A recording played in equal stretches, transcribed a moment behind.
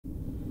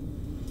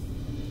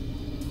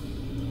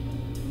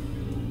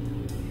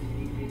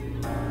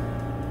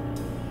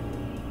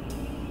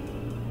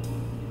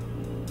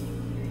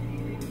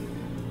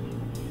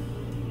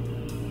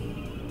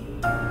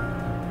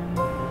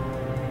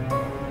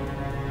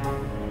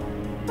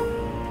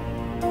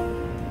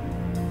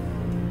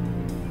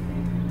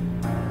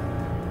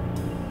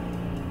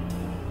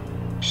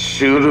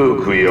シュ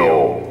ルク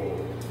よ、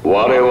我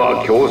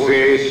は強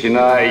制し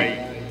な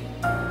い。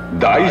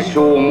代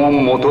償も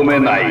求め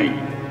ない。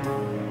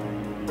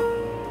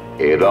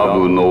選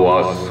ぶの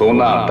はそ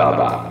なた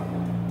だ。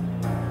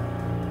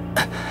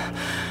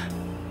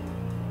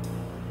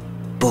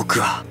僕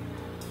は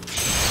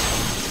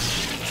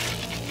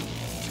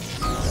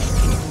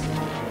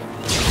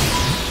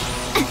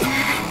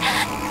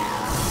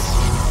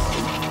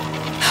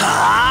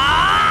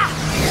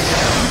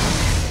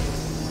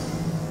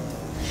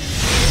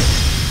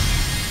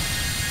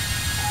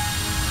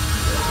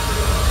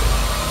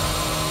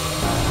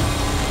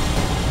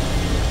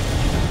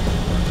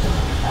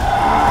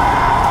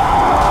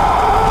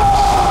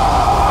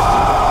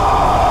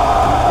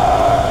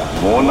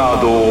モナ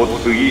ドを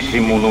継ぎし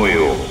者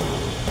よ、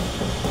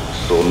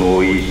そ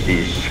の意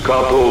志し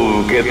かと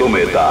受け止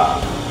めた。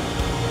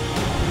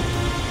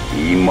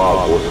今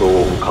こそ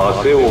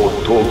枷を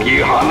解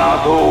き放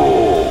と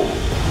う。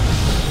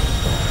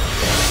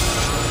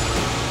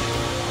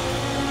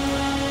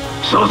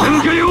させる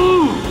かよ。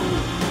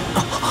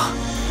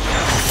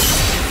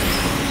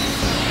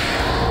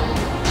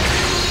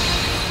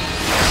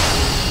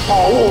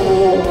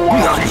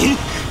何？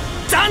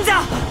ザンザ！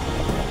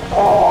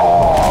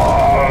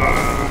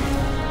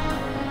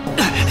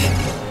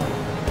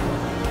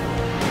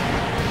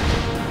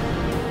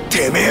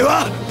てめえ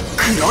は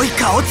黒い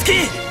顔つ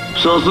き。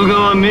さすが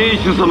は名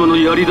手様の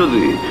槍だぜ。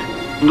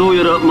どう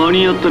やら間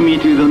に合ったみ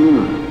てえだな。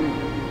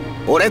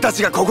俺た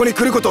ちがここに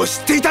来ることを知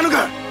っていたの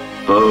か。ああ、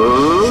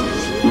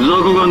雑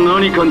魚が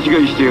何勘違い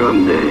してやが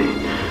んだい。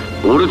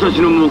俺た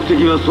ちの目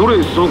的はそ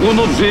れそこ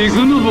のデ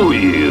グヌボ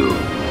イよ。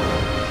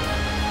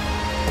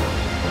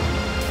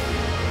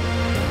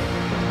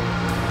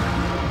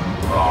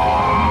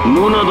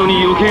モナド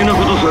に余計な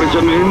ことされち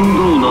ゃ面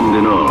倒なん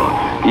でな。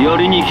や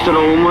りに来たら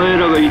お前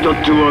らがいたっ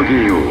てわけ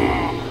よ。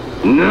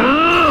な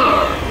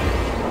あ。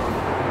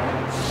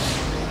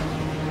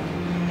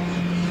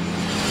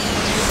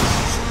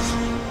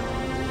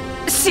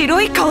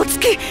白い顔つ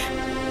き。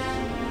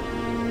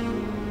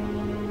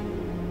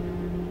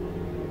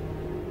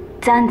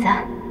ザン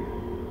ザ、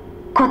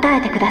答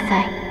えてくだ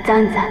さい。ザ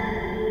ンザ、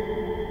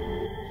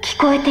聞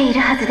こえてい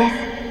るはずで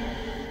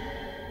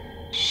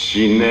す。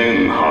思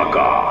念派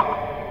か。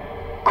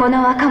こ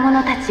の若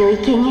者たちを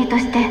生贄と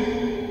して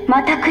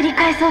また繰り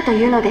返そうと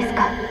いうのです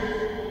か。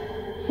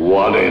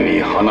我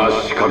に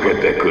話しかけ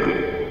てく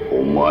る。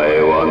お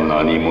前は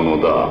何者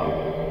だ。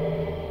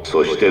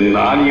そして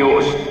何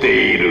を知って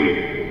い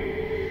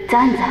る。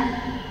ザンザ、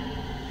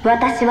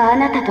私はあ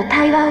なたと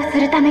対話をす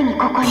るために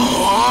ここに。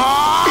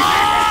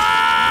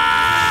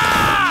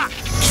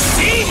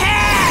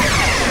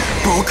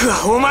僕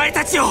はお前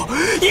たちを許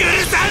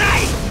さな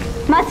い。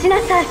待ちな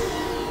さい。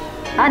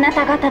あな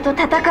た方と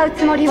戦う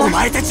つもりは。お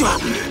前たちはフ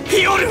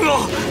ィオルン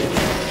を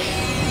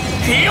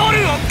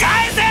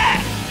返せ。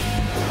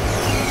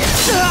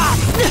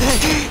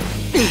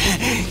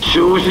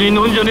調子に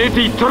乗んじゃねえっ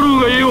て言ったろ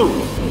うがよ。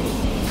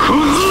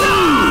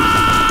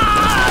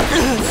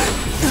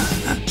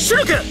シュ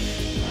ルク。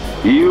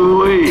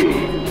弱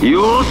い、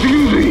弱すぎる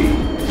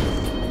ぜ。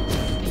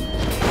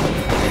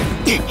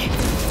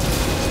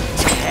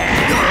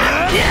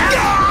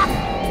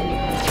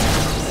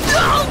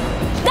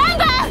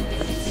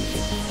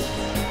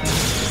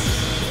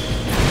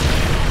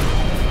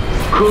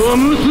小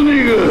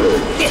娘が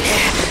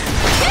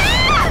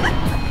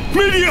メ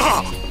リア。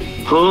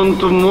ほん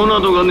とモナ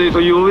ドがねえ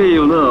と弱え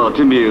よな、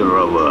てめえら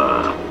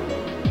は。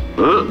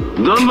ダ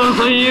ンバン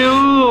さん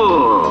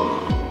よ。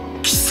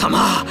貴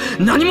様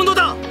何者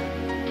だ。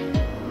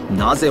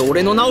なぜ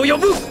俺の名を呼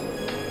ぶ。わ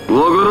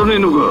からねえ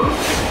のか。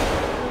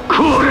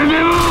これ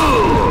でも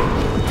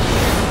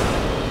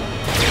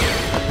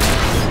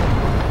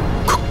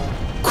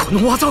こ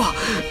の技は。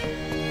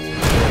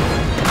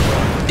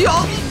いや、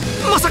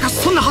まさか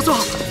そんなはずは。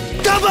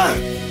ダンバン、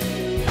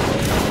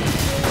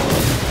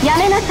や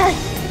めなさい。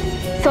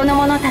その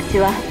者たち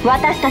は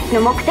私たち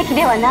の目的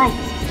ではない。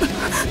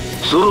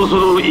そろそ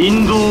ろ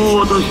引導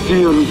を渡し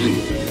てやるぜ。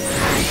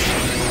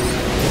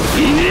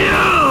いねや。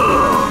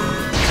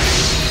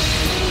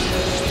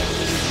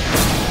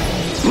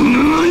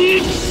何。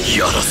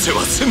やらせ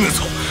はせぬ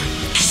ぞ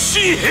騎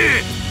士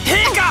兵。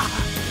陛下。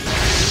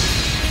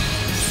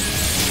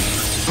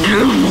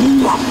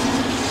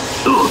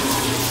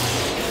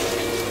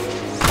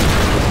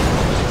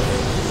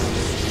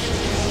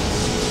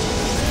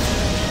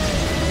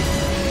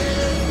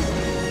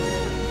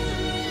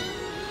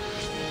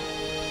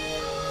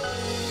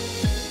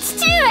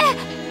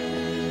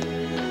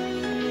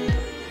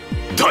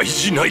大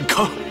事ない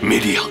か、メ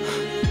リア。は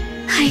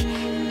い、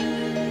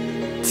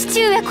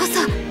父上こ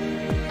そ。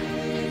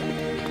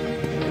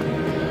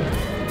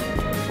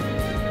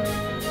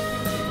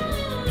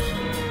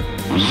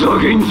ふざ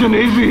けんじゃね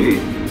えぜ、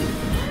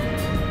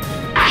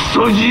ク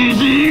ソじ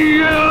じい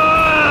が。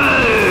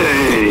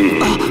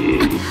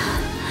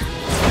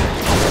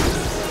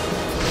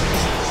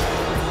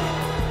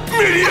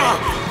メリア。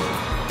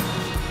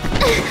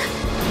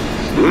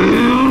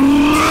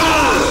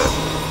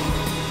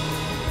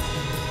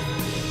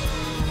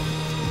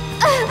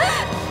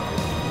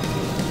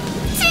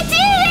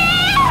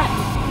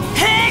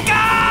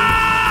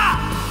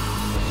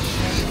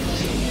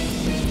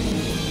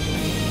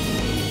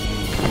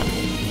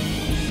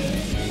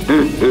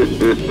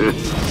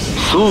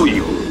そう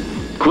よ、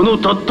この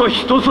たった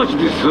一刺し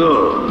でさ、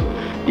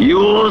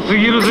弱す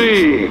ぎる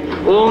ぜ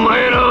お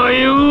前らは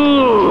よ。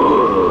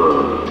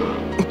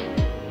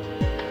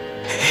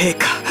陛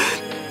下、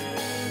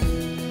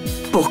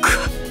僕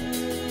は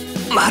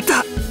ま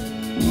た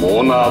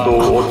モナ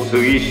ドを過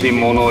ぎし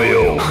者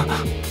よ。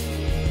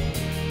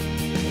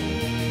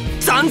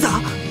ザンザ、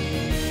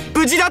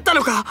無事だった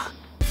のか。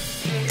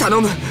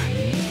頼む、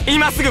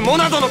今すぐモ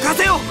ナドの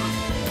風を。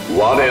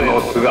我の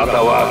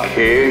姿は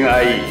形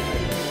骸。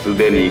す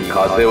でに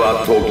風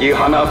は解き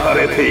放た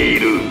れてい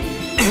る。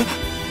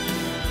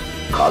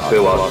風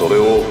はそれ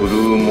を振る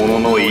う者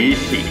の意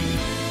志。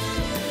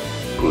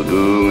振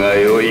るうが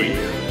よい、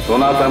そ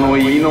なたの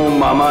意の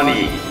まま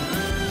に。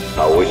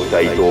倒し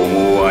たいと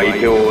思う相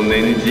手を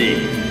念じ、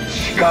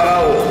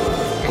力を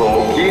解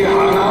き放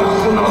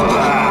つのだ。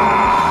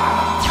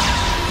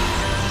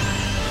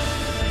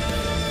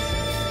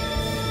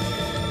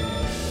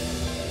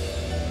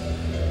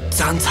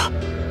ザンザ、鬼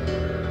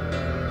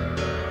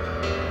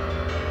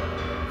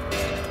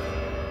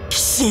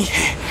神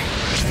兵、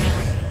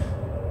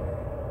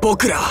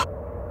僕らは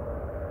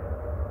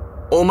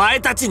お前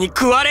たちに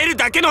食われる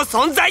だけの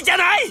存在じゃ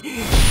ない。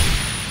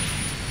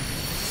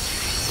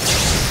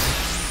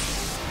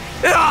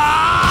うわあ！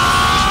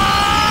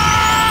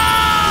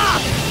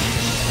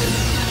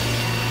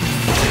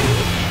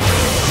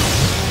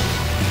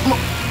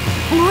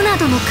モナ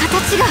ドの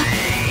形が。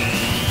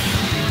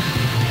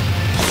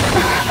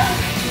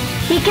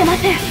いけま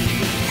せん。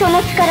そ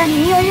の力に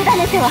身を委ね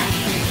ては。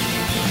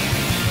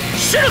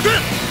シルク！